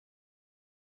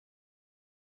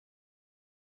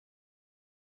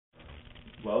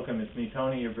Welcome, it's me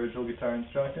Tony, your virtual guitar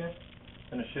instructor.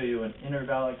 I'm going to show you an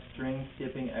intervallic string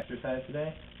skipping exercise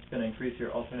today. It's going to increase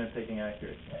your alternate picking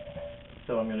accuracy.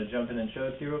 So I'm going to jump in and show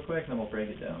it to you real quick, and then we'll break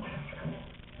it down.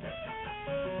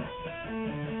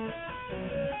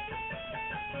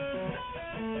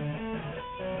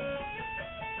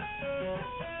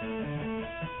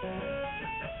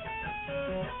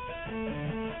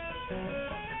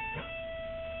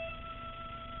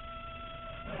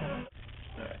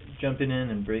 Jumping in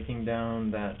and breaking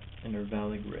down that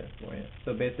intervallic riff for you.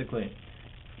 So basically,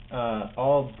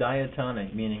 all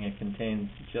diatonic, meaning it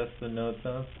contains just the notes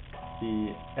of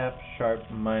the F sharp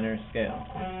minor scale.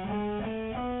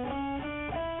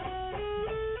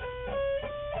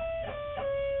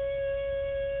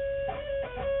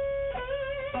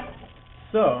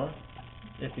 So,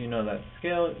 if you know that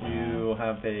scale, you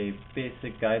have a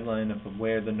basic guideline of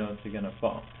where the notes are going to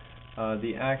fall.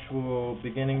 The actual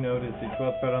beginning note is the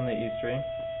 12th fret on the E string,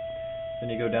 then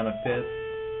you go down a 5th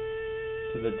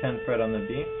to the 10th fret on the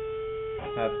B,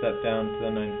 half step down to the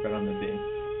 9th fret on the B.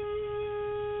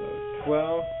 So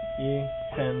 12, E,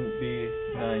 10, B,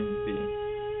 9, B.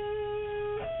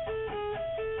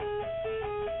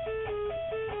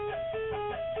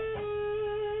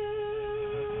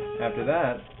 After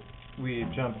that, we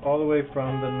jump all the way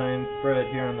from the 9th fret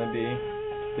here on the B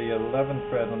to the 11th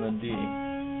fret on the D.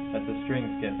 That's a string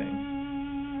skipping.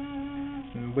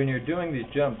 And when you're doing these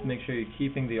jumps, make sure you're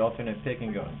keeping the alternate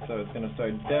picking going. So it's going to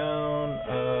start down,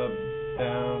 up,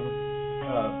 down,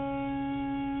 up.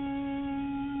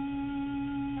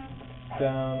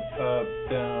 Down, up,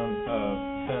 down,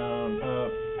 up, down,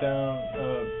 up, down,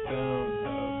 up, down,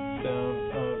 up, down,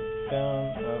 up,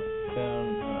 down, up, down,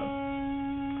 up.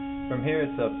 From here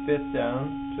it's a 5th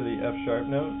down to the F sharp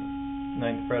note,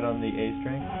 9th fret on the A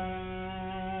string.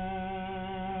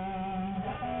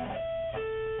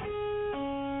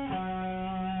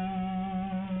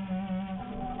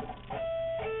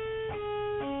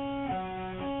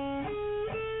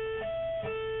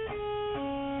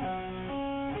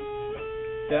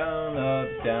 Down, up,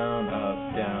 down,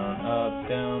 up, down, up,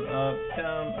 down, up,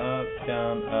 down, up,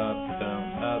 down, up, down,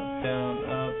 up, down,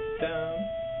 up, down.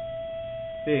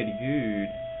 Very good.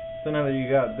 So now that you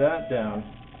got that down,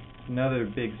 another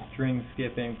big string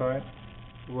skipping part,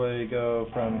 where you go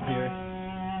from here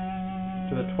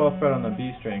to the 12th fret on the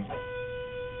B string.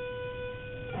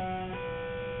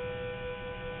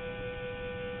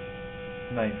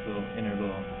 Nice little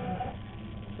interval.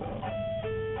 So.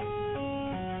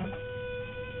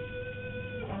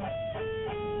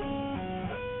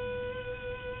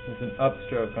 It's an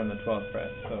upstroke on the 12th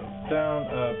fret. So down,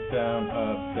 up, down,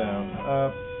 up, down,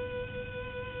 up.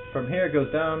 From here it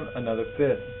goes down another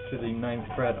 5th to the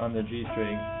 9th fret on the G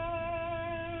string.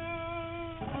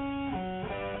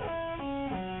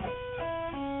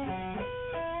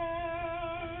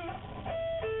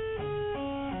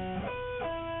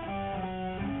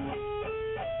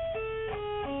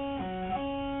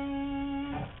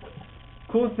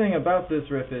 Cool thing about this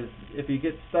riff is if you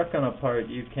get stuck on a part,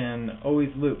 you can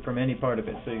always loop from any part of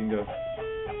it. So you can go, as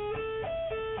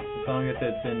long as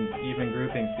it's in even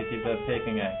groupings to keep that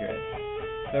picking accurate.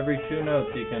 So every 2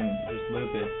 notes you can just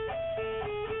loop it.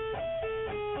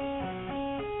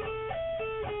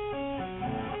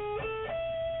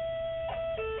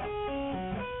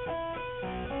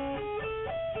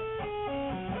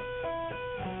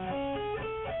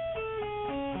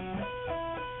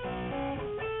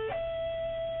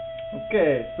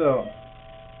 Okay, so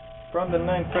from the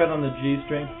 9th fret on the G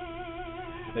string,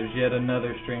 there's yet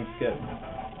another string skip.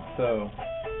 So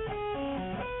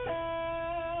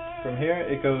from here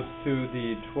it goes to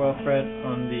the 12th fret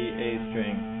on the A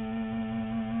string.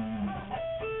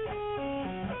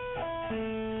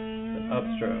 An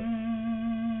upstroke.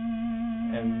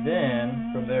 And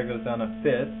then from there it goes down a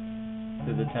 5th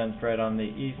to the 10th fret on the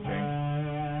E string.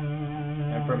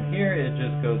 And from here it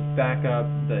just goes back up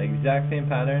the exact same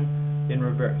pattern in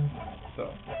reverse. So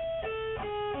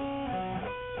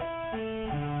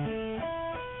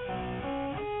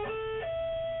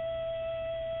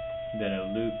then it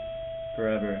loops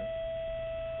forever.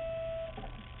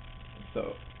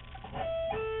 So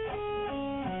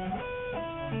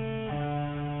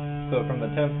from the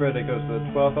 10th fret it goes to the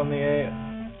 12th on the A,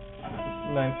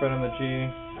 9th fret on the G,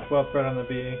 12th fret on the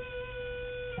B,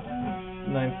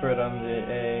 9th fret on the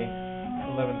A,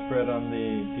 11th fret on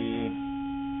the D,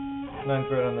 9th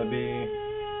fret on the B,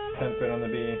 10th fret on the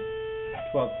B,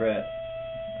 12th fret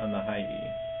on the high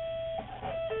E.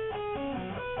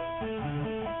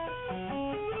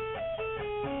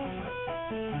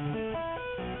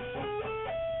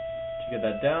 To get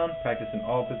that down, practice in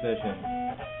all positions.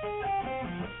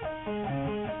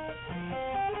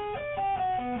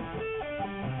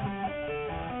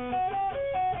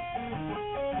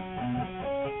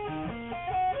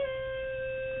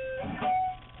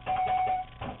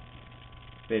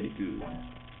 Very good.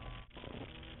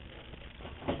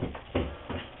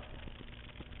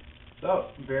 So,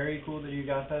 very cool that you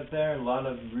got that there. A lot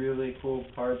of really cool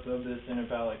parts of this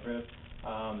intervallic riff.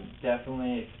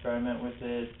 Definitely experiment with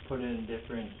it, put it in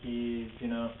different keys, you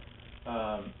know.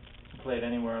 Play it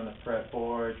anywhere on the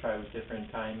fretboard, try with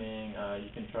different timing. You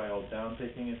can try all down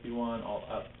picking if you want, all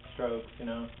up strokes, you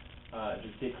know.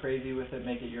 Just get crazy with it,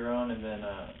 make it your own, and then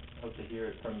hope to hear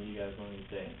it from you guys one of these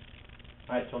days.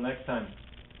 Alright, till next time,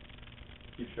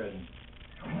 keep shredding.